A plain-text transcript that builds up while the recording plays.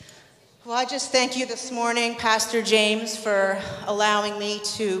Well, I just thank you this morning, Pastor James, for allowing me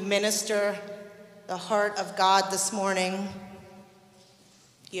to minister the heart of God this morning.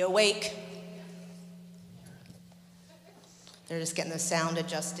 You awake? They're just getting the sound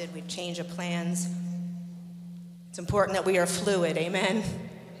adjusted. We've changed the plans. It's important that we are fluid, amen?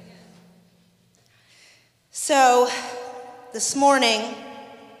 So, this morning,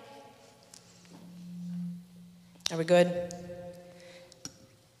 are we good?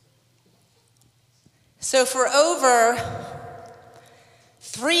 So for over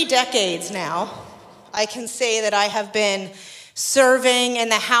 3 decades now, I can say that I have been serving in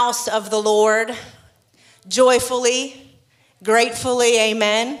the house of the Lord joyfully, gratefully,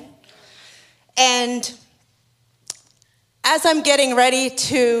 amen. And as I'm getting ready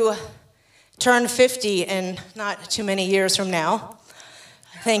to turn 50 in not too many years from now,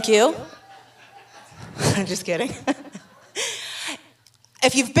 thank you. I'm just kidding.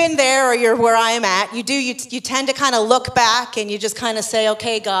 If you've been there or you're where I am at, you tend to kind of look back and you just kind of say,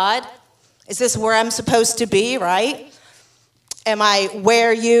 okay, God, is this where I'm supposed to be, right? Am I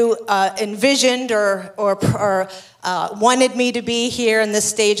where you envisioned or wanted me to be here in this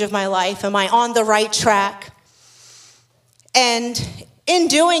stage of my life? Am I on the right track? And in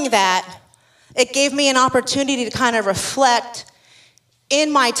doing that, it gave me an opportunity to kind of reflect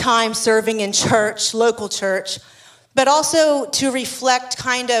in my time serving in church, local church, but also to reflect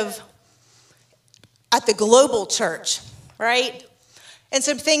kind of at the global church, right? And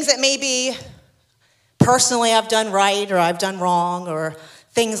some things that maybe personally I've done right or I've done wrong or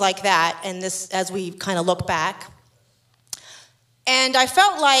things like that, and this as we kind of look back. And I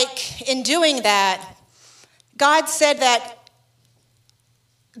felt like in doing that, God said that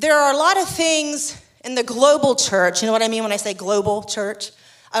there are a lot of things in the global church. You know what I mean when I say global church?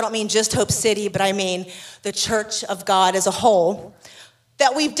 I don't mean just Hope City, but I mean the church of God as a whole,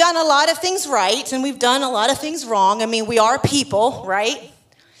 that we've done a lot of things right and we've done a lot of things wrong. I mean, we are people, right?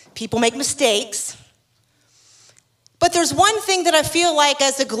 People make mistakes. But there's one thing that I feel like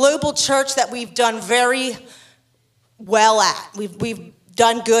as a global church that we've done very well at, we've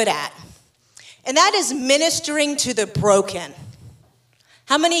done good at, and that is ministering to the broken.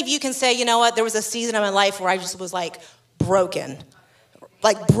 How many of you can say, you know what, there was a season of my life where I just was like broken,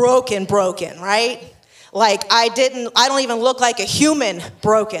 right? Like I don't even look like a human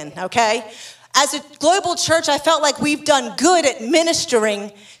broken, okay? As a global church, I felt like we've done good at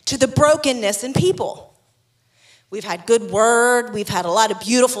ministering to the brokenness in people. We've had good word. We've had a lot of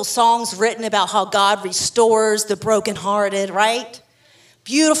beautiful songs written about how God restores the brokenhearted, right?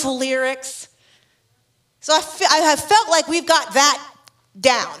 Beautiful lyrics. So I have felt like we've got that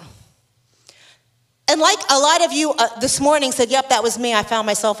down. And like a lot of you this morning said, yep, that was me. I found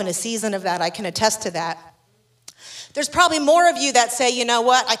myself in a season of that. I can attest to that. There's probably more of you that say, you know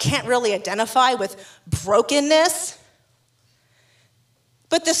what, I can't really identify with brokenness.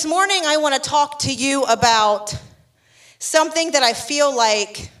 But this morning I want to talk to you about something that I feel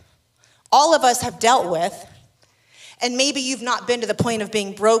like all of us have dealt with. And maybe you've not been to the point of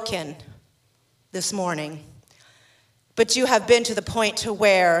being broken this morning, but you have been to the point to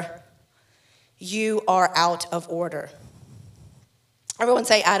where you are out of order. Everyone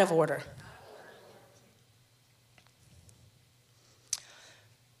say out of order.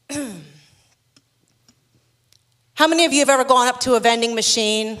 How many of you have ever gone up to a vending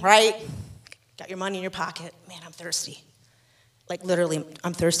machine, right? Got your money in your pocket. Man, I'm thirsty. Like literally,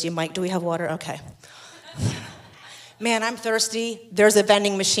 I'm thirsty. Mike, do we have water? Okay. Man, I'm thirsty. There's a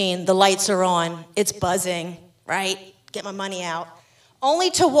vending machine. The lights are on. It's buzzing, right? Get my money out.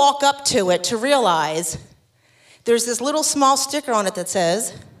 Only to walk up to it to realize there's this little small sticker on it that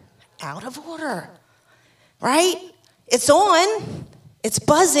says, out of order, right? It's on, it's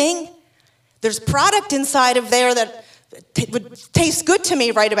buzzing. There's product inside of there that would taste good to me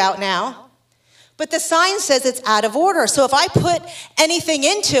right about now. But the sign says it's out of order. So if I put anything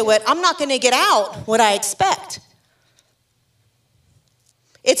into it, I'm not going to get out what I expect.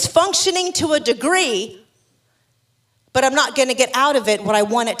 It's functioning to a degree, but I'm not going to get out of it what I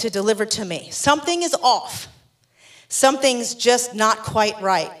want it to deliver to me. Something is off. Something's just not quite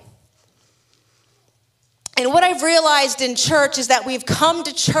right. And what I've realized in church is that we've come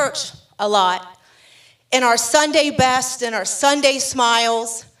to church a lot in our Sunday best and our Sunday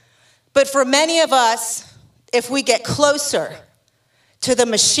smiles. But for many of us, if we get closer to the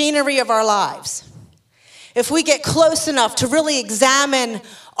machinery of our lives, if we get close enough to really examine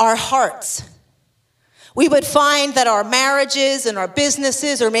our hearts, we would find that our marriages and our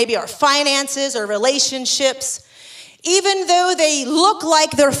businesses or maybe our finances or relationships, even though they look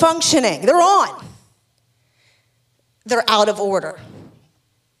like they're functioning, they're on, they're out of order.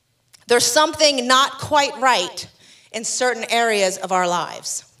 There's something not quite right in certain areas of our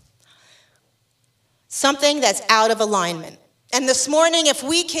lives. Something that's out of alignment. And this morning, if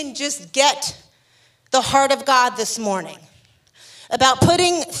we can just get the heart of God this morning about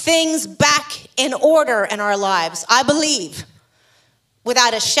putting things back in order in our lives, I believe,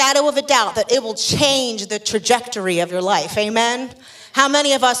 without a shadow of a doubt, that it will change the trajectory of your life. Amen? How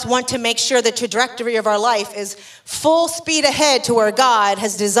many of us want to make sure the trajectory of our life is full speed ahead to where God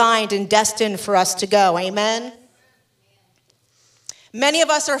has designed and destined for us to go? Amen? Many of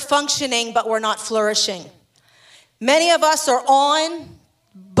us are functioning, but we're not flourishing. Many of us are on,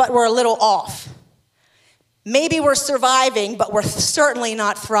 but we're a little off. Maybe we're surviving, but we're certainly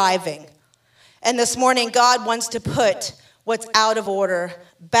not thriving. And this morning, God wants to put what's out of order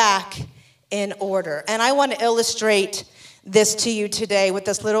back in order. And I want to illustrate this to you today with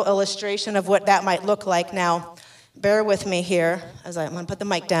this little illustration of what that might look like. Now, bear with me here as I'm going to put the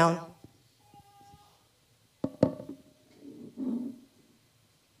mic down.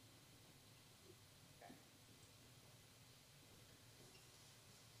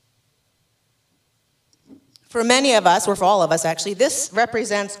 For many of us, or for all of us actually, this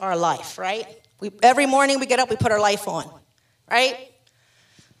represents our life, right? Every morning we get up, we put our life on, right?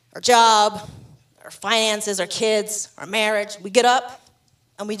 Our job, our finances, our kids, our marriage. We get up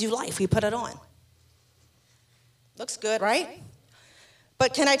and we do life. We put it on. Looks good, right?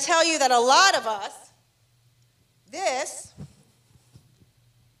 But can I tell you that a lot of us,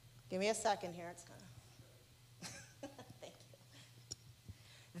 give me a second here. It's gonna. Thank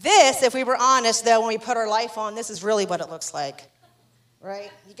you. This, if we were honest, though, when we put our life on, this is really what it looks like, right?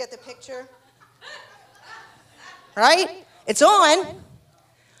 You get the picture? Right? It's on.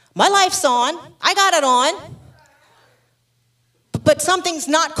 My life's on. I got it on. But something's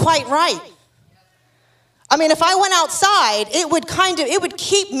not quite right. I mean, if I went outside, it would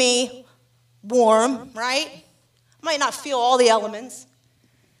keep me warm, right? I might not feel all the elements.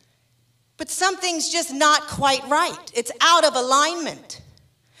 But something's just not quite right. It's out of alignment.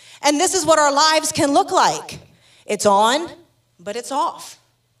 And this is what our lives can look like. It's on, but it's off.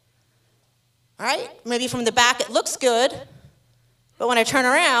 All right? Maybe from the back it looks good, but when I turn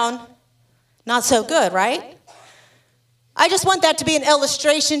around, not so good, right? I just want that to be an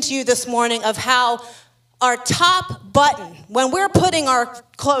illustration to you this morning of how our top button, when we're putting our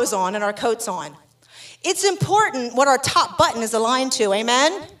clothes on and our coats on, it's important what our top button is aligned to,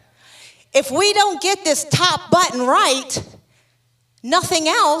 amen? If we don't get this top button right, nothing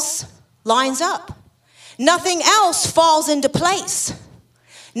else lines up. Nothing else falls into place.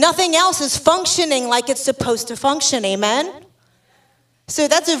 Nothing else is functioning like it's supposed to function, amen? So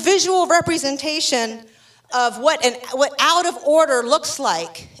that's a visual representation of what out of order looks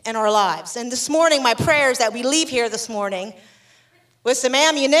like in our lives. And this morning, my prayer is that we leave here this morning with some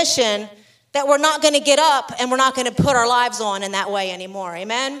ammunition that we're not going to get up and we're not going to put our lives on in that way anymore,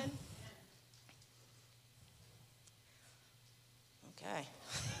 amen? Okay.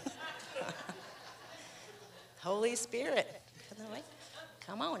 Holy Spirit.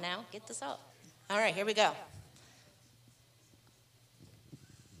 Come on now, get this up. All right, here we go.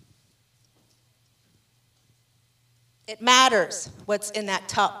 It matters what's in that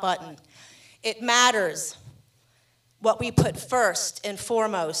top button. It matters what we put first and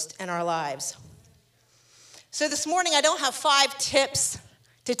foremost in our lives. So this morning, I don't have 5 tips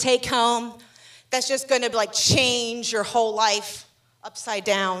to take home that's just going to change your whole life upside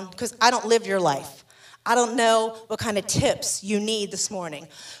down, because I don't live your life. I don't know what kind of tips you need this morning.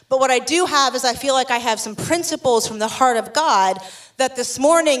 But what I do have is I feel like I have some principles from the heart of God that this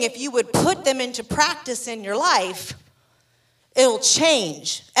morning, if you would put them into practice in your life, it'll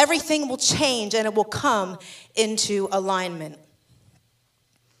change. Everything will change and it will come into alignment.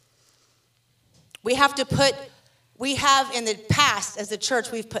 We have in the past as a church,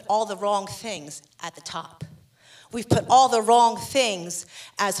 we've put all the wrong things at the top. We've put all the wrong things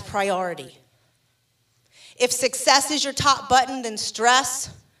as priority. If success is your top button, then stress,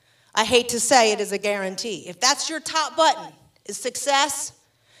 I hate to say it, is a guarantee. If that's your top button, is success,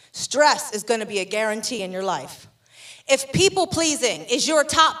 stress is going to be a guarantee in your life. If people-pleasing is your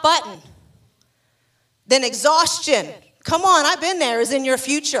top button, then exhaustion, come on, I've been there, is in your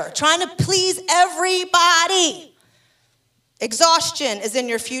future. Trying to please everybody. Exhaustion is in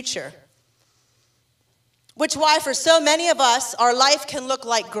your future. Which why for so many of us, our life can look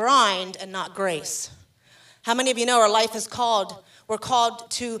like grind and not grace. How many of you know our life is we're called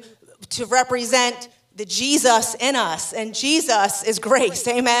to represent the Jesus in us, and Jesus is grace,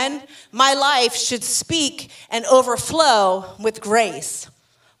 amen? My life should speak and overflow with grace.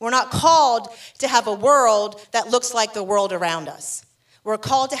 We're not called to have a world that looks like the world around us. We're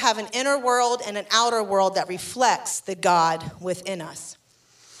called to have an inner world and an outer world that reflects the God within us.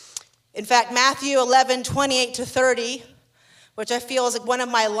 In fact, Matthew 11:28-30, which I feel is one of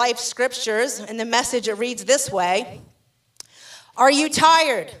my life scriptures, in the Message it reads this way: "Are you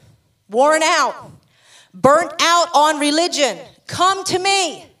tired, worn out, burnt out on religion? Come to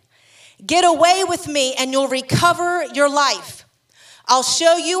me. Get away with me and you'll recover your life. I'll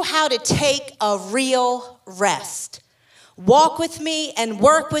show you how to take a real rest. Walk with me and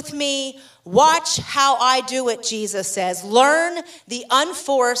work with me. Watch how I do it," Jesus says. "Learn the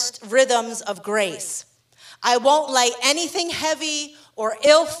unforced rhythms of grace. I won't lay anything heavy or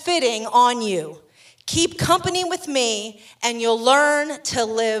ill-fitting on you. Keep company with me and you'll learn to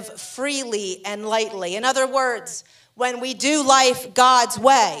live freely and lightly." In other words, when we do life God's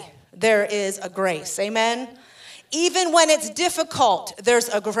way, there is a grace. Amen? Even when it's difficult, there's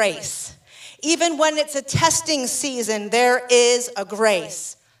a grace. Even when it's a testing season, there is a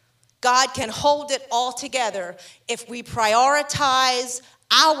grace. God can hold it all together if we prioritize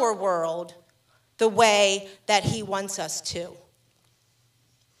our world the way that he wants us to.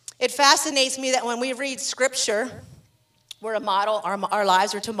 It fascinates me that when we read scripture, we're a model, our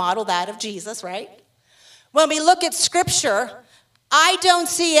lives are to model that of Jesus, right? When we look at scripture, I don't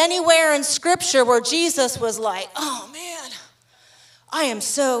see anywhere in scripture where Jesus was like, "Oh man, I am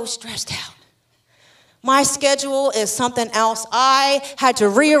so stressed out. My schedule is something else. I had to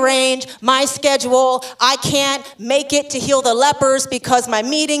rearrange my schedule. I can't make it to heal the lepers because my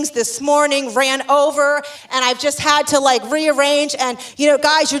meetings this morning ran over and I've just had to rearrange. And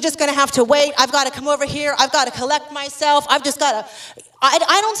guys, you're just going to have to wait. I've got to come over here. I've got to collect myself. I've just got to."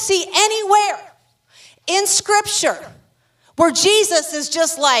 I don't see anywhere in scripture where Jesus is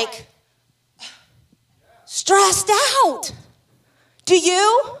just stressed out. Do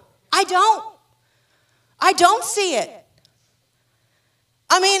you? I don't see it.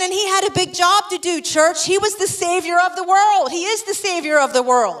 And he had a big job to do, church. He was the Savior of the world. He is the Savior of the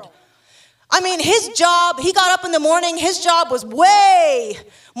world. His job, he got up in the morning, his job was way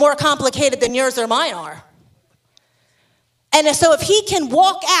more complicated than yours or mine are. And so if he can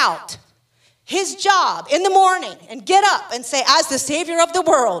walk out his job in the morning and get up and say, as the Savior of the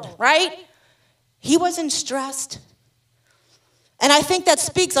world, right? He wasn't stressed. And I think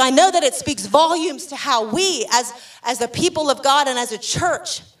I know that it speaks volumes to how we as the people of God and as a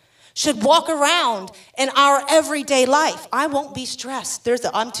church should walk around in our everyday life. I won't be stressed.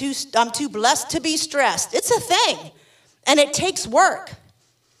 I'm too blessed to be stressed. It's a thing, and it takes work.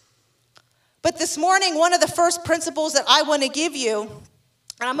 But this morning, one of the first principles that I want to give you,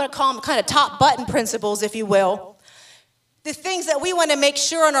 and I'm going to call them kind of top button principles, if you will, the things that we want to make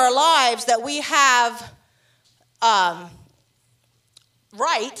sure in our lives that we have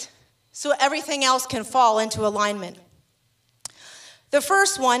right, so everything else can fall into alignment. The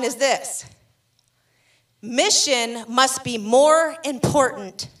first one is this: mission must be more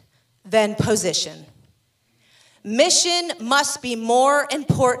important than position. Mission must be more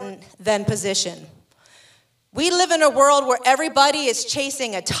important than position. We live in a world where everybody is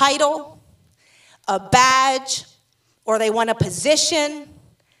chasing a title, a badge, or they want a position,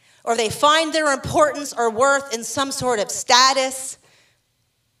 or they find their importance or worth in some sort of status.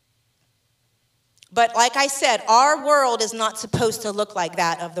 But like I said, our world is not supposed to look like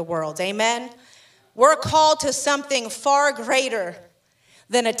that of the world. Amen? We're called to something far greater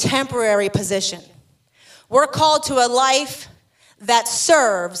than a temporary position. We're called to a life that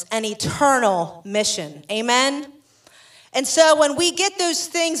serves an eternal mission. Amen? And so when we get those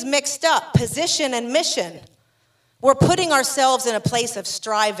things mixed up, position and mission, we're putting ourselves in a place of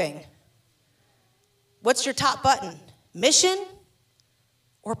striving. What's your top button? Mission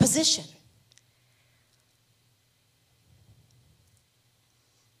or position?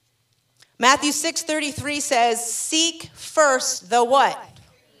 Matthew 6:33 says, "Seek first the" what?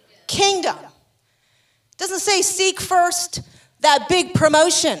 Kingdom. Doesn't say seek first that big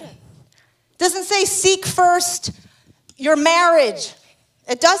promotion. Doesn't say seek first your marriage.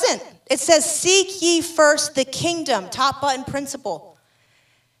 It doesn't. It says seek ye first the kingdom, top button principle.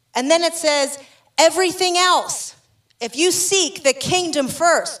 And then it says everything else. If you seek the kingdom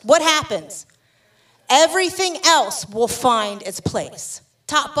first, what happens? Everything else will find its place.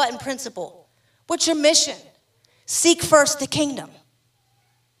 Top button principle. What's your mission? Seek first the kingdom,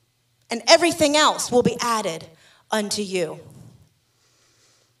 and everything else will be added unto you.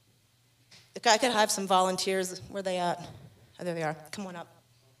 I could have some volunteers. Where are they at? Oh, there they are. Come on up.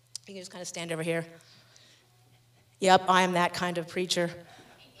 You can just kind of stand over here. Yep, I am that kind of preacher.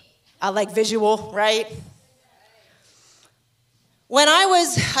 I like visual, right? When I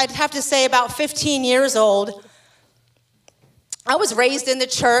was, I'd have to say, about 15 years old, I was raised in the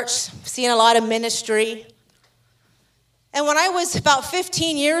church, seeing a lot of ministry. And when I was about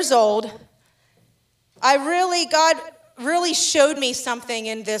 15 years old, God really showed me something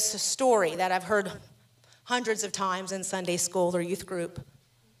in this story that I've heard hundreds of times in Sunday school or youth group.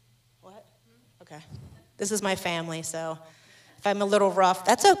 What? Okay. This is my family, so if I'm a little rough,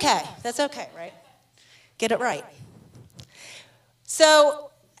 that's okay. That's okay, right? Get it right.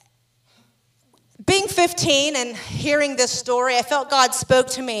 So, being 15 and hearing this story, I felt God spoke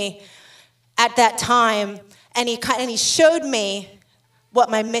to me at that time, and he showed me what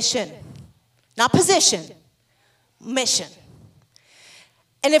my mission, not position, mission.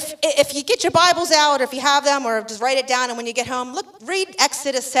 And if you get your Bibles out, or if you have them, or just write it down, and when you get home, read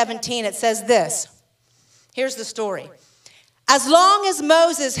Exodus 17. It says this. Here's the story. As long as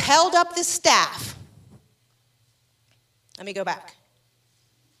Moses held up the staff, let me go back.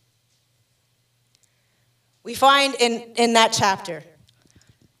 We find in that chapter,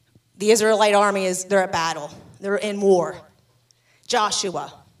 the Israelite army they're at battle. They're in war.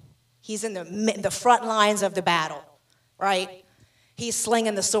 Joshua, he's in the front lines of the battle, right? He's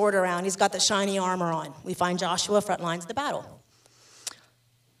slinging the sword around. He's got the shiny armor on. We find Joshua front lines of the battle.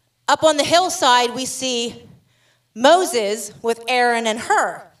 Up on the hillside, we see Moses with Aaron and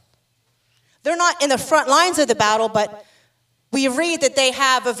Hur. They're not in the front lines of the battle, but we read that they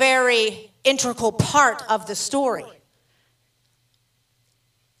have a very integral part of the story.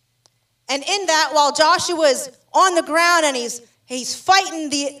 And in that, while Joshua is on the ground and he's fighting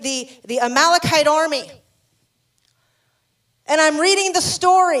the Amalekite army, and I'm reading the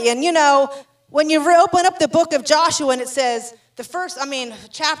story, and when you open up the book of Joshua and it says, the first,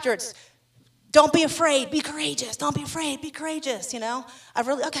 chapter, it's, don't be afraid, be courageous. Don't be afraid, be courageous, I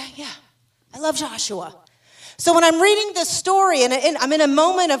love Joshua. So when I'm reading this story, and I'm in a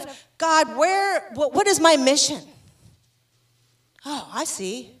moment of, God, what is my mission? Oh, I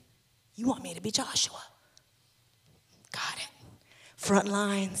see. You want me to be Joshua. Got it. Front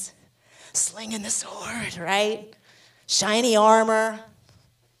lines, slinging the sword, right? Shiny armor.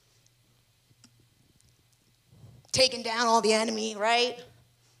 Taking down all the enemy, right?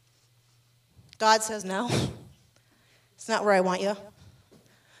 God says, no. It's not where I want you.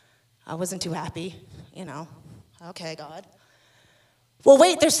 I wasn't too happy, Okay, God. Well,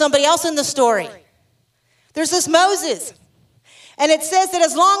 wait, there's somebody else in the story. There's this Moses. And it says that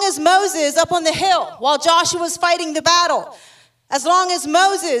as long as Moses up on the hill while Joshua's fighting the battle, as long as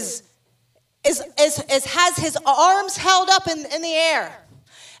Moses has his arms held up in the air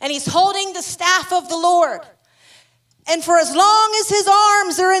and he's holding the staff of the Lord, and for as long as his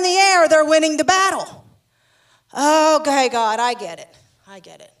arms are in the air, they're winning the battle. Okay, God, I get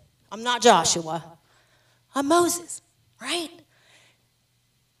it. I'm not Joshua. I'm Moses, right?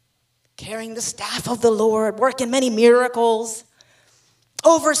 Carrying the staff of the Lord, working many miracles,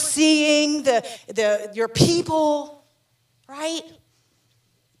 overseeing your people, right?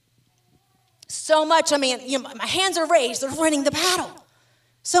 So much, my hands are raised, they're winning the battle.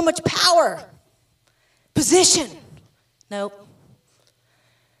 So much power, position. Nope,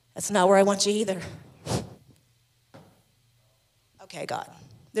 that's not where I want you either. Okay, God.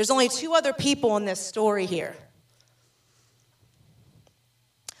 There's only two other people in this story here.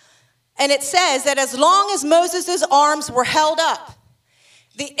 And it says that as long as Moses' arms were held up,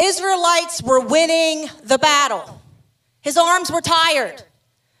 the Israelites were winning the battle. His arms were tired.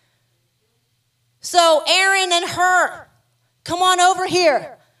 So Aaron and Hur, come on over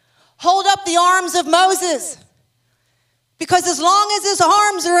here. Hold up the arms of Moses. Because as long as his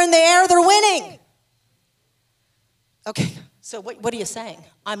arms are in the air, they're winning. Okay, so what are you saying?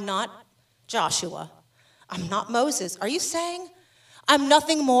 I'm not Joshua. I'm not Moses. Are you saying I'm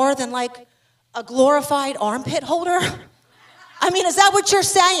nothing more than like a glorified armpit holder? Is that what you're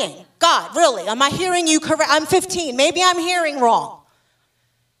saying? God, really? Am I hearing you correct? I'm 15. Maybe I'm hearing wrong.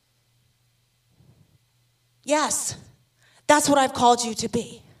 Yes, that's what I've called you to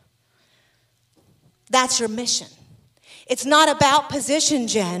be. That's your mission. It's not about position,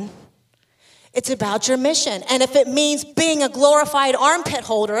 Jen. It's about your mission. And if it means being a glorified armpit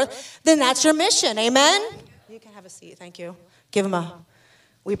holder, then that's your mission. Amen? You can have a seat. Thank you. Give him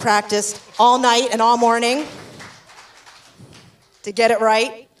we practiced all night and all morning to get it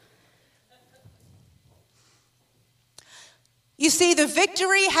right. You see, the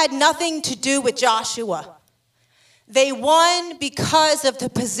victory had nothing to do with Joshua. They won because of the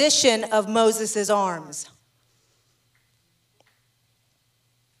position of Moses' arms.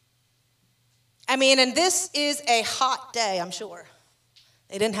 And this is a hot day, I'm sure.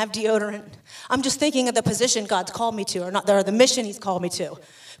 They didn't have deodorant. I'm just thinking of the position God's called me to, or the mission he's called me to.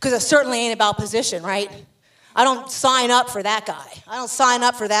 Because it certainly ain't about position, right? I don't sign up for that guy. I don't sign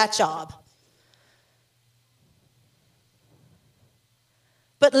up for that job.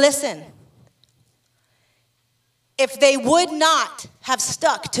 But listen, if they would not have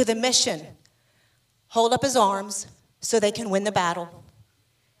stuck to the mission, hold up his arms so they can win the battle.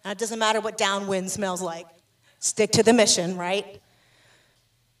 And it doesn't matter what downwind smells like. Stick to the mission, right?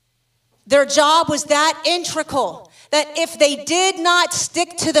 Their job was that integral that if they did not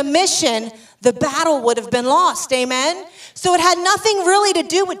stick to the mission, the battle would have been lost. Amen? So it had nothing really to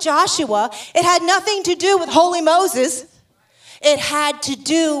do with Joshua. It had nothing to do with holy Moses. It had to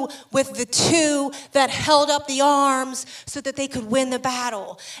do with the two that held up the arms so that they could win the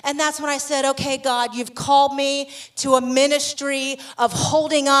battle. And that's when I said, okay, God, you've called me to a ministry of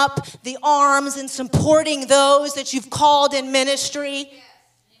holding up the arms and supporting those that you've called in ministry.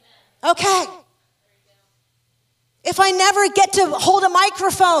 Okay. If I never get to hold a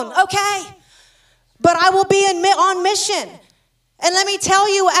microphone, okay. But I will be on mission. And let me tell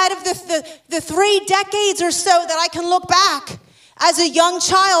you, out of the 3 decades or so that I can look back, as a young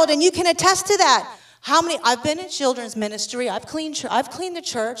child, and you can attest to that. I've been in children's ministry, I've cleaned the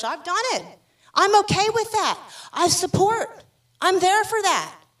church, I've done it. I'm okay with that. I support. I'm there for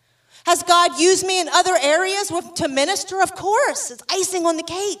that. Has God used me in other areas to minister? Of course. It's icing on the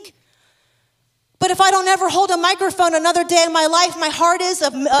cake. But if I don't ever hold a microphone another day in my life, my heart is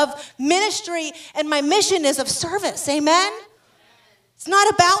of ministry and my mission is of service. Amen? It's not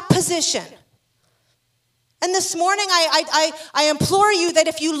about position. And this morning, I implore you that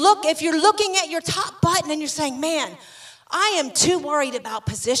if you're looking at your top button and you're saying, man, I am too worried about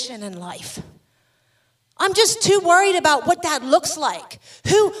position in life. I'm just too worried about what that looks like.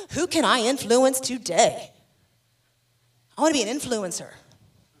 Who can I influence today? I want to be an influencer.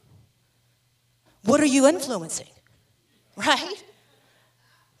 What are you influencing? Right?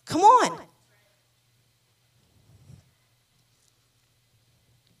 Come on.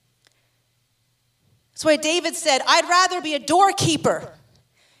 That's why David said, I'd rather be a doorkeeper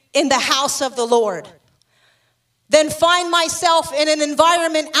in the house of the Lord than find myself in an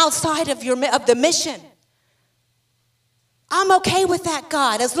environment outside of the mission. I'm okay with that,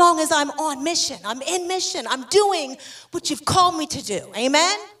 God, as long as I'm on mission. I'm in mission. I'm doing what you've called me to do.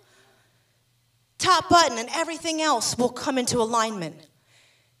 Amen? Top button, and everything else will come into alignment.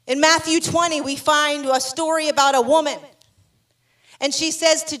 In Matthew 20, we find a story about a woman. And she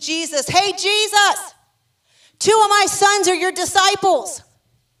says to Jesus, hey, Jesus, 2 of my sons are your disciples.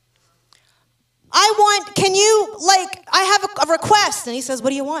 I have a request. And he says, what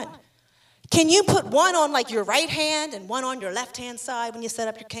do you want? Can you put one on like your right hand and one on your left hand side when you set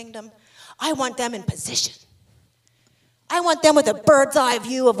up your kingdom? I want them in position. I want them with a bird's eye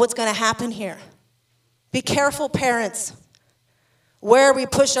view of what's going to happen here. Be careful, parents, where we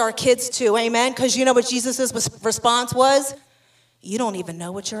push our kids to, amen? Because you know what Jesus' response was? You don't even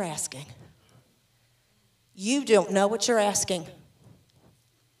know what you're asking. You don't know what you're asking.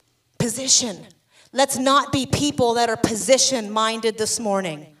 Position. Let's not be people that are position-minded this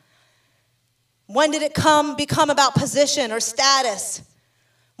morning. When did it become about position or status?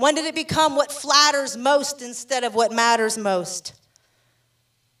 When did it become what flatters most instead of what matters most?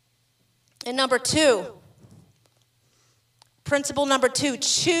 And number 2, principle number 2,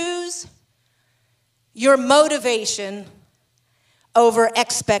 choose your motivation over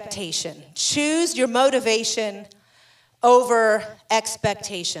expectation. Choose your motivation over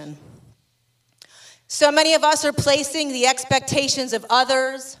expectation. So many of us are placing the expectations of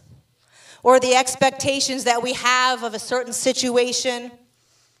others or the expectations that we have of a certain situation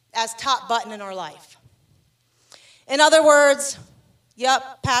as top button in our life. In other words,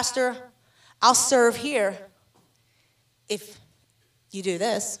 yep, Pastor, I'll serve here if you do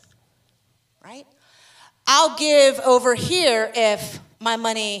this, right? I'll give over here if my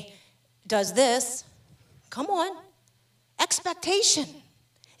money does this. Come on. Expectation.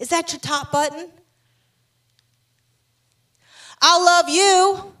 Is that your top button? I'll love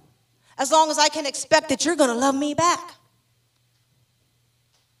you as long as I can expect that you're going to love me back.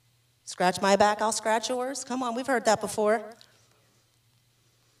 Scratch my back, I'll scratch yours. Come on, we've heard that before.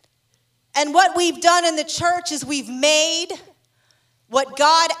 And what we've done in the church is we've made what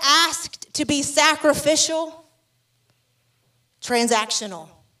God asked to be sacrificial, transactional.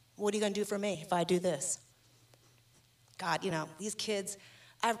 What are you going to do for me if I do this? God, you know, these kids,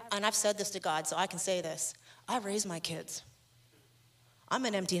 and I've said this to God, so I can say this. I raised my kids. I'm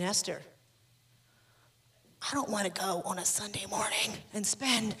an empty nester. I don't want to go on a Sunday morning and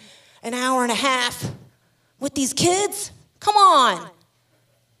spend an hour and a half with these kids. Come on.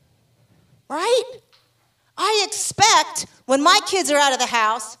 Right? I expect when my kids are out of the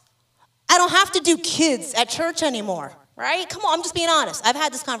house, I don't have to do kids at church anymore, right? Come on, I'm just being honest. I've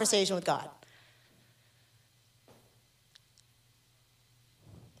had this conversation with God.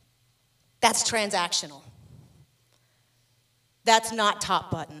 That's transactional. That's not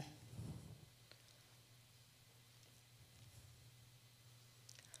top button.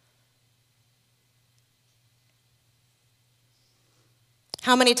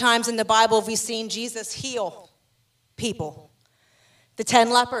 How many times in the Bible have we seen Jesus heal people? The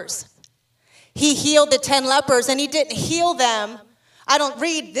 10 lepers. He healed the 10 lepers, and he didn't heal them. I don't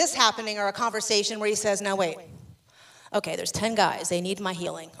read this happening or a conversation where he says, now wait. Okay, there's 10 guys. They need my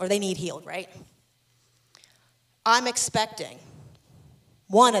healing, or they need healed, right? I'm expecting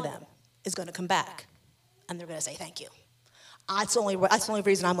one of them is going to come back, and they're going to say thank you. That's the only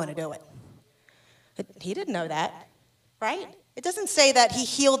reason I'm going to do it. But he didn't know that, right? It doesn't say that he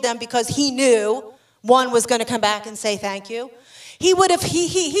healed them because he knew one was going to come back and say thank you. He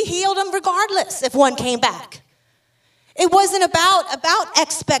healed them regardless if one came back. It wasn't about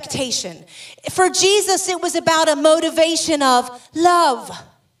expectation. For Jesus, it was about a motivation of love.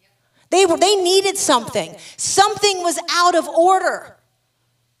 They needed something. Something was out of order.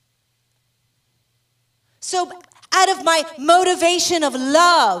 So out of my motivation of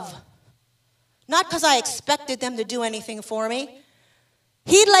love, not because I expected them to do anything for me,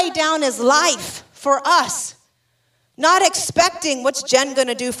 he laid down his life for us, not expecting what's Jen going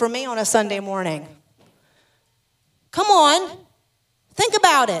to do for me on a Sunday morning. Come on, think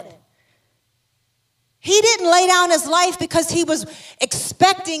about it. He didn't lay down his life because he was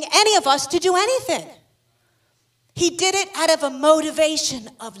expecting any of us to do anything. He did it out of a motivation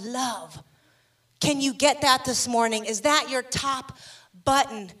of love. Can you get that this morning? Is that your top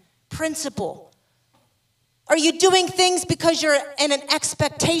button principle? Are you doing things because you're in an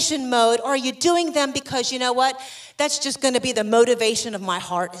expectation mode, or are you doing them because, you know what, that's just going to be the motivation of my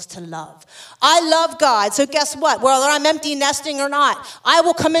heart is to love. I love God, so guess what? Whether I'm empty nesting or not, I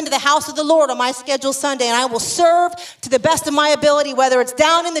will come into the house of the Lord on my scheduled Sunday, and I will serve to the best of my ability, whether it's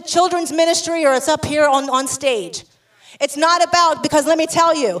down in the children's ministry or it's up here on stage. It's not about, because let me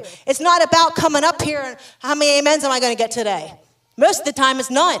tell you, it's not about coming up here and how many amens am I going to get today? Most of the time it's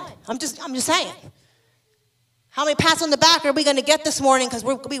none. I'm just saying. How many pats on the back are we going to get this morning because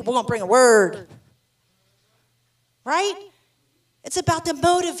we're going to bring a word? Right? It's about the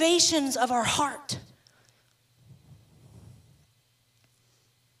motivations of our heart.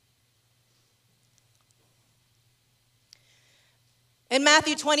 In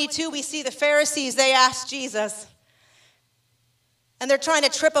Matthew 22, we see the Pharisees, they asked Jesus, and they're trying to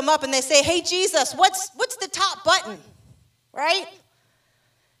trip him up, and they say, hey, Jesus, what's the top button? Right?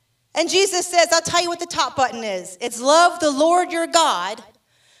 And Jesus says, I'll tell you what the top button is. It's love the Lord your God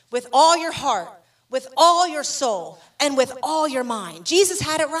with all your heart, with all your soul, and with all your mind. Jesus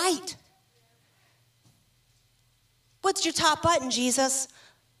had it right. What's your top button, Jesus?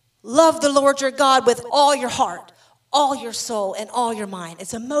 Love the Lord your God with all your heart, all your soul, and all your mind.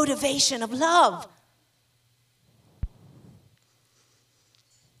 It's a motivation of love.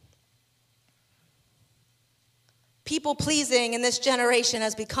 People-pleasing in this generation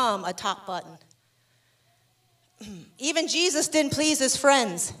has become a top button. Even Jesus didn't please his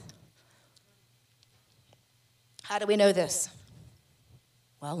friends. How do we know this?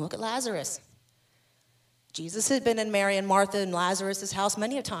 Well, look at Lazarus. Jesus had been in Mary and Martha and Lazarus' house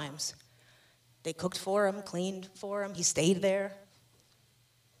many a times. They cooked for him, cleaned for him. He stayed there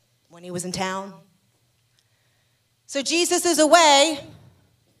when he was in town. So Jesus is away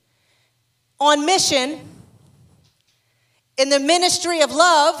on mission in the ministry of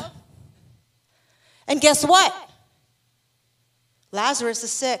love. And guess what? Lazarus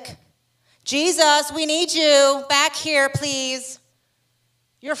is sick. Jesus, we need you back here, please.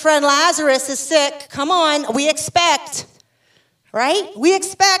 Your friend Lazarus is sick. Come on, we expect, right? We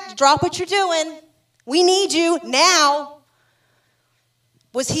expect, drop what you're doing. We need you now.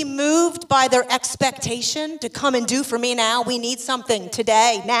 Was he moved by their expectation to come and do for me now? We need something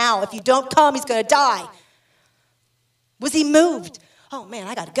today, now. If you don't come, he's going to die. Was he moved? Oh, man,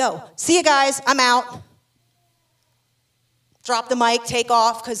 I got to go. See you guys. I'm out. Drop the mic, take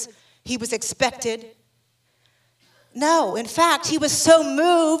off, because he was expected. No, in fact, he was so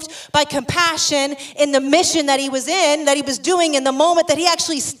moved by compassion in the mission that he was in, that he was doing in the moment, that he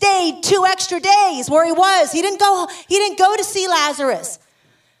actually stayed 2 extra days where he was. He didn't go to see Lazarus.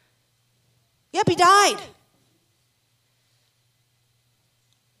 Yep, he died.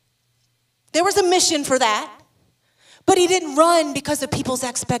 There was a mission for that. But he didn't run because of people's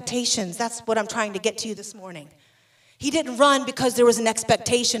expectations. That's what I'm trying to get to you this morning. He didn't run because there was an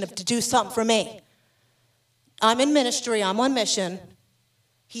expectation to do something for me. I'm in ministry. I'm on mission.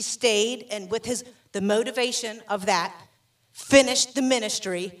 he stayed, and with the motivation of that, finished the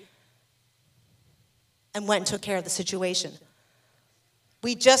ministry and went and took care of the situation.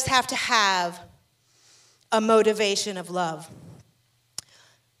 We just have to have a motivation of love.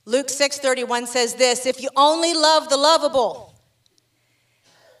 Luke 6:31 says this, if you only love the lovable,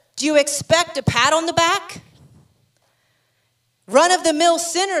 do you expect a pat on the back? Run-of-the-mill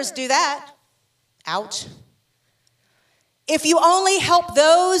sinners do that. Ouch. If you only help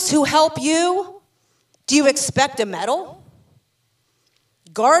those who help you, do you expect a medal?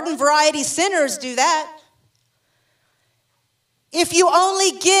 Garden variety sinners do that. If you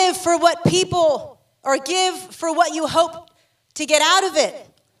only give for what people, or give for what you hope to get out of it,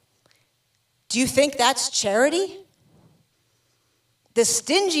 do you think that's charity? The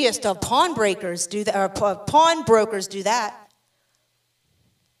stingiest of pawnbrokers do that, or pawnbrokers do that.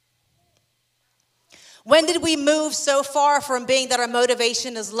 When did we move so far from being that our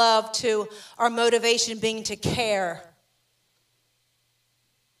motivation is love to our motivation being to care?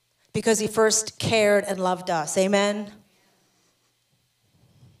 Because he first cared and loved us. Amen?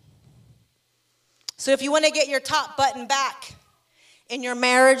 So if you want to get your top button back in your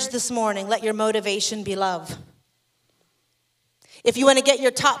marriage this morning, let your motivation be love. If you want to get your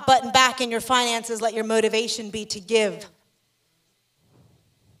top button back in your finances, let your motivation be to give.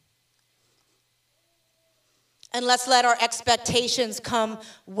 And let's let our expectations come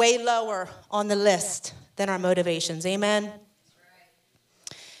way lower on the list than our motivations. Amen?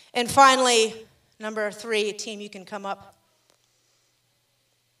 And finally, number 3, team, you can come up.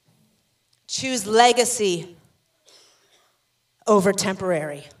 Choose legacy over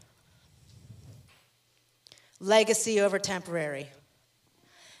temporary. Legacy over temporary.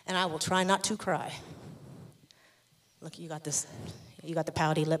 And I will try not to cry. Look, you got this. You got the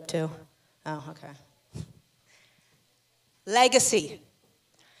pouty lip too. Oh, okay. Legacy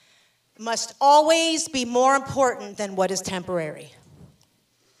must always be more important than what is temporary.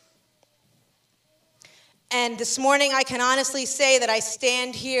 And this morning I can honestly say that I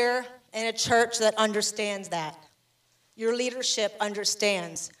stand here in a church that understands that. Your leadership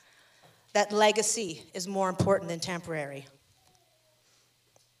understands that legacy is more important than temporary.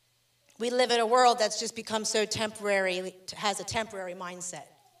 We live in a world that's just become so temporary, has a temporary mindset.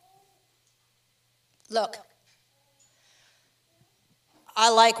 Look, I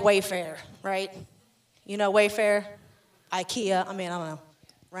like Wayfair, right? You know Wayfair? IKEA, I don't know,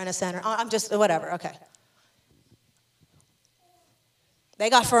 Rent-A-Center, I'm just, whatever, okay. They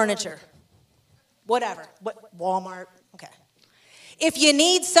got furniture, whatever, Walmart, okay. If you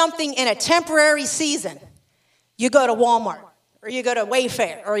need something in a temporary season, you go to Walmart, or you go to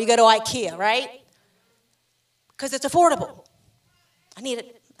Wayfair, or you go to IKEA, right? Because it's affordable. I need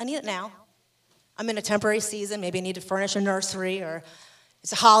it now. I'm in a temporary season, maybe I need to furnish a nursery, or it's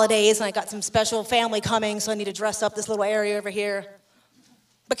the holidays and I got some special family coming, so I need to dress up this little area over here.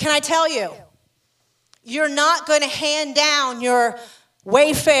 But can I tell you, you're not going to hand down your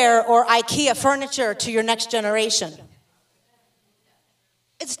Wayfair or IKEA furniture to your next generation.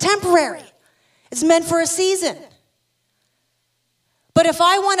 It's temporary. It's meant for a season. But if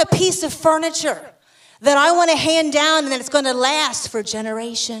I want a piece of furniture that I want to hand down and that it's going to last for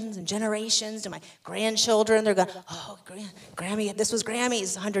generations and generations to my grandchildren, they're going, oh, Grammy, this was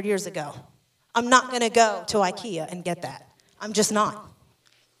Grammy's 100 years ago. I'm not going to go to IKEA and get that. I'm just not.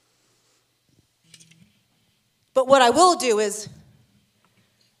 But what I will do is,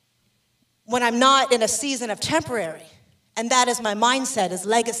 when I'm not in a season of temporary, and that is my mindset, is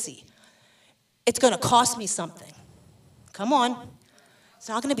legacy, it's going to cost me something. Come on. It's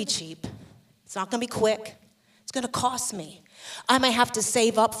not going to be cheap. It's not going to be quick. It's going to cost me. I might have to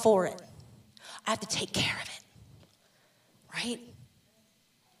save up for it. I have to take care of it. Right?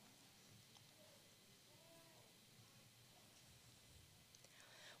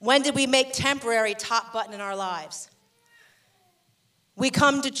 When did we make temporary top button in our lives? We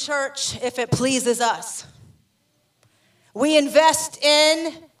come to church if it pleases us. We invest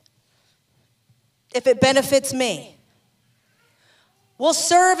in if it benefits me. We'll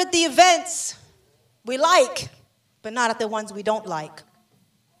serve at the events we like, but not at the ones we don't like.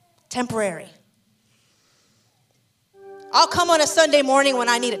 Temporary. I'll come on a Sunday morning when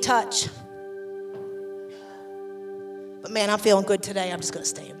I need a touch. But man, I'm feeling good today. I'm just going to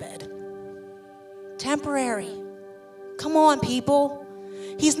stay in bed. Temporary. Come on, people.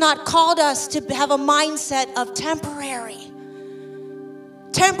 He's not called us to have a mindset of temporary.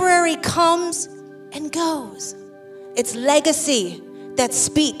 Temporary comes and goes. It's legacy that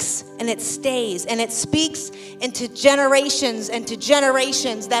speaks and it stays, and it speaks into generations and to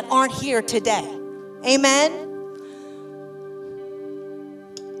generations that aren't here today. Amen?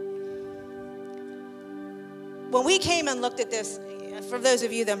 when we came and looked at this, for those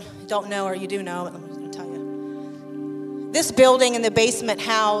of you that don't know or you do know, I'm going to tell you. This building in the basement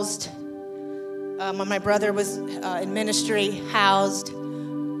housed, when my brother was in ministry, housed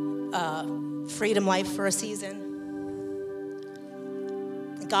Freedom Life for a season.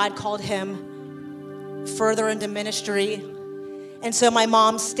 God called him further into ministry. And so my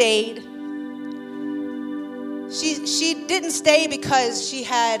mom stayed. She didn't stay because she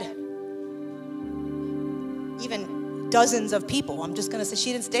had even dozens of people. I'm just going to say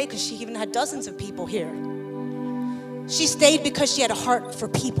she didn't stay because she even had dozens of people here. She stayed because she had a heart for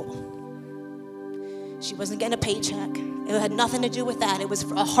people. She wasn't getting a paycheck. It had nothing to do with that. It was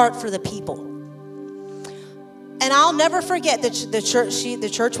a heart for the people. And I'll never forget that the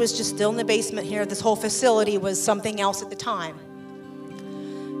church was just still in the basement here. This whole facility was something else at the time.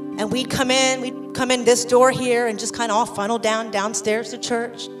 And we'd come in this door here and just kind of all funnel downstairs to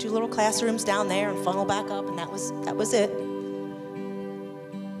church, 2 little classrooms down there and funnel back up, and that was it.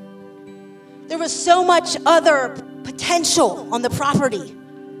 There was so much other potential on the property.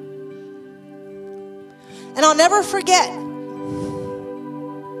 And I'll never forget,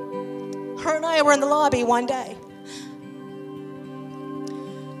 her and I were in the lobby one day.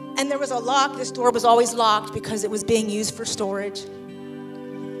 And there was a lock. This door was always locked because it was being used for storage.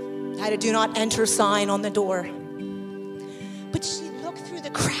 It had a do not enter sign on the door. But she looked through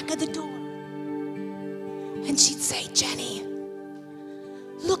the crack of the door and she'd say, "Jenny,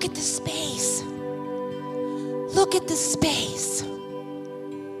 look at the space. Look at the space.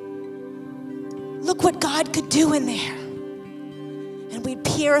 Look what God could do in there." And we'd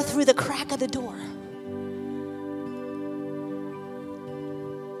peer through the crack of the door.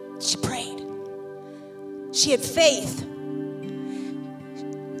 She prayed. She had faith.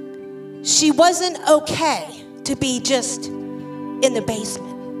 She wasn't okay to be just in the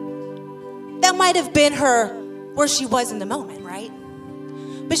basement. That might have been where she was in the moment, right?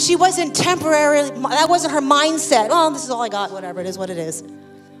 But she wasn't temporarily, that wasn't her mindset. "Oh, this is all I got, whatever, it is what it is."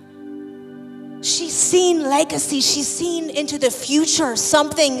 She's seen legacy. She's seen into the future,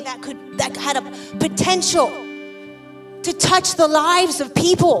 something that had a potential to touch the lives of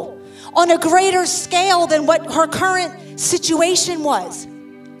people on a greater scale than what her current situation was.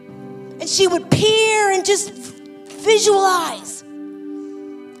 And she would peer and just visualize.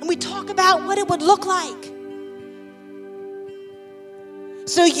 And we talk about what it would look like.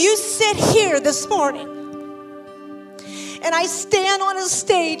 So you sit here this morning, and I stand on a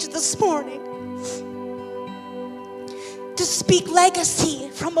stage this morning to speak legacy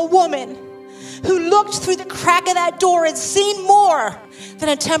from a woman who looked through the crack of that door and seen more than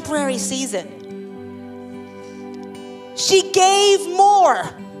a temporary season. She gave more.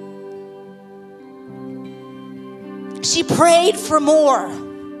 She prayed for more.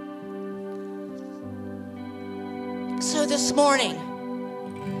 So this morning,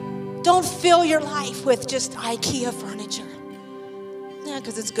 don't fill your life with just IKEA furniture. Yeah,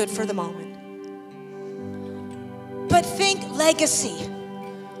 because it's good for the moment. But think legacy.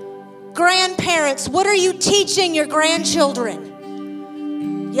 Grandparents, what are you teaching your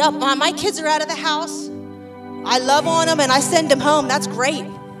grandchildren? Yep, my kids are out of the house. I love on them and I send them home. That's great.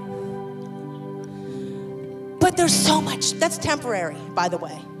 But there's so much. That's temporary, by the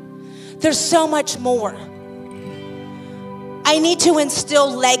way. There's so much more. I need to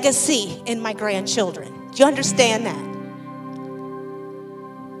instill legacy in my grandchildren. Do you understand that?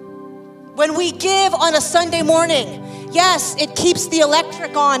 When we give on a Sunday morning, yes, it keeps the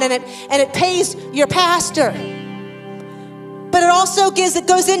electric on and it pays your pastor. But it also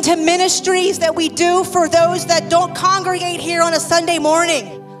goes into ministries that we do for those that don't congregate here on a Sunday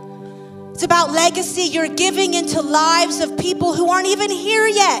morning. It's about legacy. You're giving into lives of people who aren't even here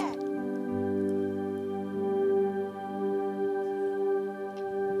yet.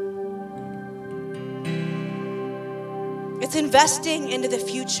 It's investing into the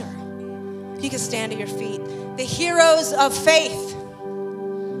future. You can stand to your feet. The heroes of faith.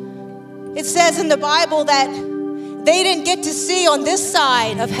 It says in the Bible that they didn't get to see on this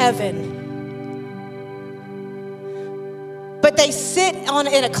side of heaven. But they sit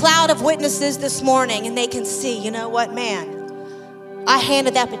in a cloud of witnesses this morning and they can see, you know what, man, I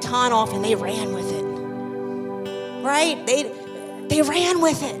handed that baton off and they ran with it. Right? They ran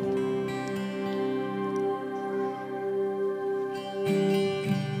with it.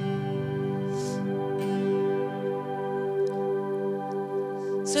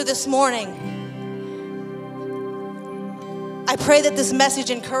 So this morning, I pray that this message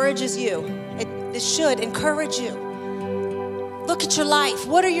encourages you. It should encourage you. Look at your life.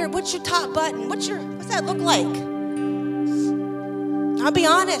 What's your top button? What's that look like? I'll be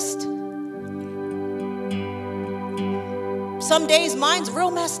honest. Some days mine's real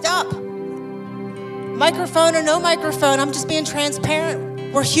messed up. Microphone or no microphone, I'm just being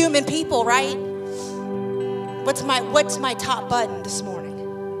transparent. We're human people, right? What's my top button this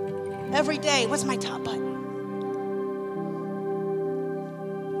morning? Every day, what's my top button?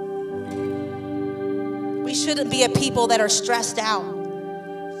 We shouldn't be a people that are stressed out.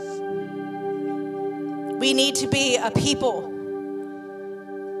 We need to be a people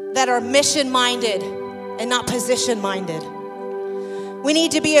that are mission-minded and not position-minded. We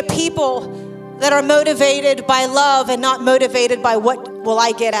need to be a people that are motivated by love and not motivated by what will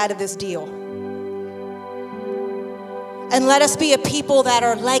I get out of this deal. And let us be a people that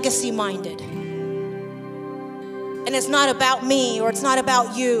are legacy-minded. And it's not about me or it's not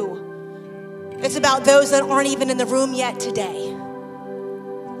about you. It's about those that aren't even in the room yet today.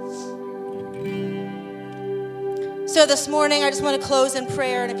 So this morning, I just want to close in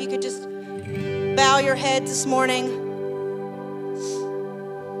prayer. And if you could just bow your heads this morning.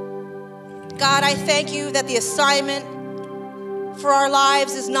 God, I thank you that the assignment for our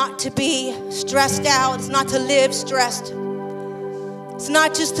lives is not to be stressed out. It's not to live stressed. It's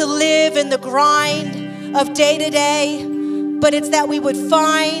not just to live in the grind of day to day, but it's that we would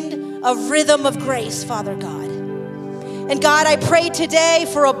find a rhythm of grace, Father God. And God, I pray today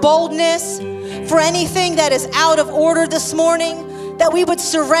for a boldness, for anything that is out of order this morning, that we would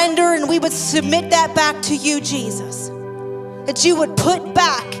surrender and we would submit that back to you, Jesus. That you would put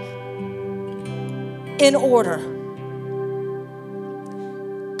back in order.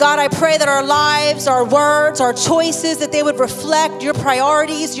 God, I pray that our lives, our words, our choices, that they would reflect your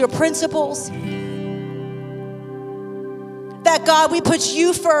priorities, your principles. That, God, we put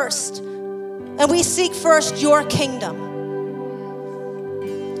you first and we seek first your kingdom.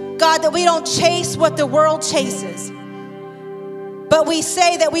 God, that we don't chase what the world chases, but we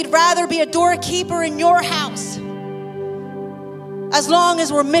say that we'd rather be a doorkeeper in your house as long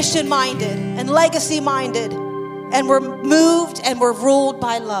as we're mission-minded and legacy-minded and we're moved and we're ruled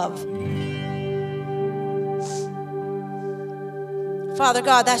by love. Father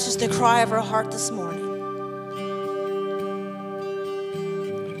God, that's just a cry of our heart this morning.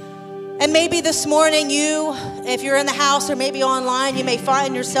 And maybe this morning you, if you're in the house or maybe online, you may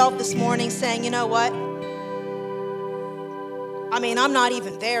find yourself this morning saying, you know what? I mean, I'm not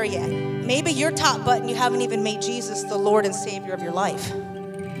even there yet. Maybe your top button, you haven't even made Jesus the Lord and Savior of your life.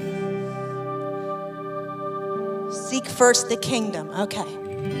 Seek first the kingdom. Okay.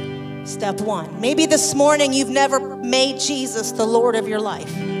 Step one. Maybe this morning you've never made Jesus the Lord of your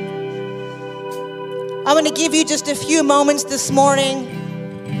life. I'm going to give you just a few moments this morning.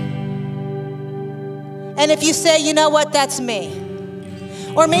 And if you say, you know what, that's me.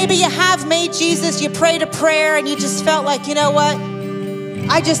 Or maybe you have made Jesus, you prayed a prayer and you just felt like, you know what,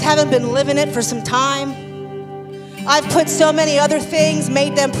 I just haven't been living it for some time. I've put so many other things,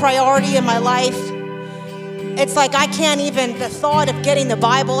 made them priority in my life. It's like I can't even, the thought of getting the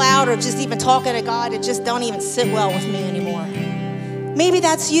Bible out or just even talking to God, it just don't even sit well with me anymore. Maybe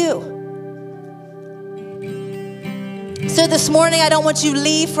that's you. So this morning, I don't want you to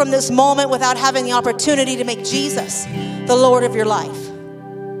leave from this moment without having the opportunity to make Jesus the Lord of your life.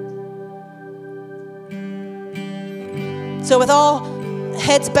 So with all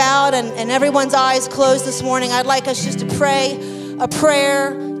heads bowed and everyone's eyes closed this morning, I'd like us just to pray a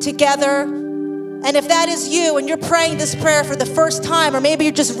prayer together. And if that is you and you're praying this prayer for the first time, or maybe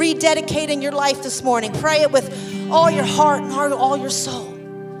you're just rededicating your life this morning, pray it with all your heart and all your soul.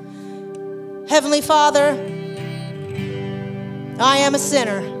 Heavenly Father, I am a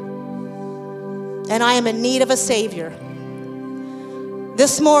sinner and I am in need of a Savior.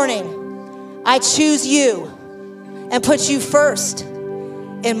 This morning, I choose you and put you first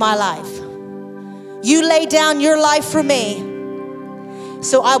in my life. You lay down your life for me,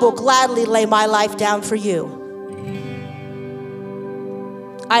 so I will gladly lay my life down for you.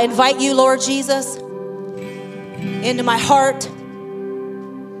 I invite you, Lord Jesus, into my heart,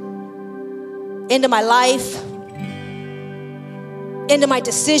 into my life, into my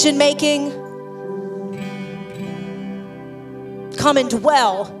decision making. Come and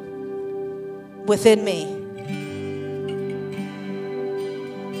dwell within me.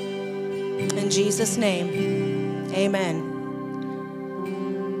 In Jesus' name, amen.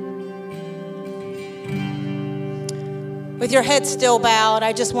 With your head still bowed,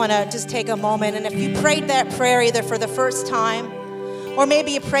 I just want to take a moment. And if you prayed that prayer either for the first time, or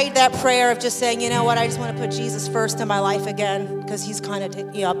maybe you prayed that prayer of just saying, you know what, I just want to put Jesus first in my life again because he's kind of,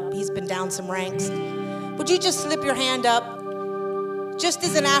 he's been down some ranks. Would you just slip your hand up just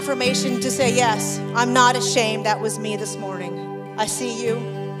as an affirmation to say, yes, I'm not ashamed. That was me this morning. I see you.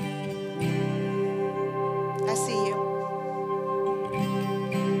 I see you.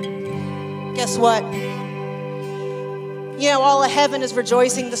 Guess what? You know, all of heaven is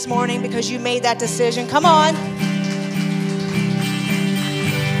rejoicing this morning because you made that decision. Come on.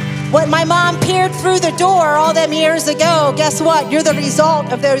 When my mom peered through the door all them years ago, guess what? You're the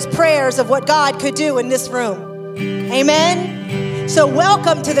result of those prayers of what God could do in this room. Amen? So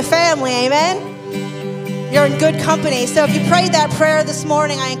welcome to the family. Amen? You're in good company. So if you prayed that prayer this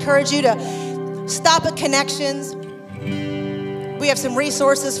morning, I encourage you to stop at Connections. We have some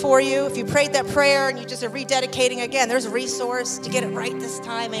resources for you. If you prayed that prayer and you just are rededicating again, there's a resource to get it right this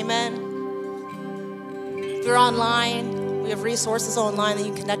time. Amen. If you're online, we have resources online that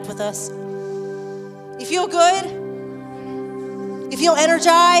you can connect with us. You feel good? You feel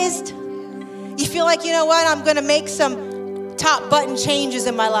energized? You feel like, you know what, I'm going to make some top button changes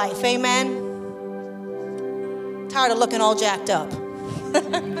in my life. Amen. Tired of looking all jacked up.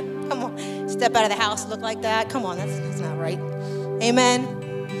 Come on, step out of the house, look like that. Come on, that's not right. Amen.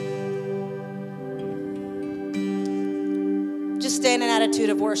 Just stay in an attitude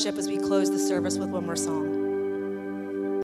of worship as we close the service with one more song.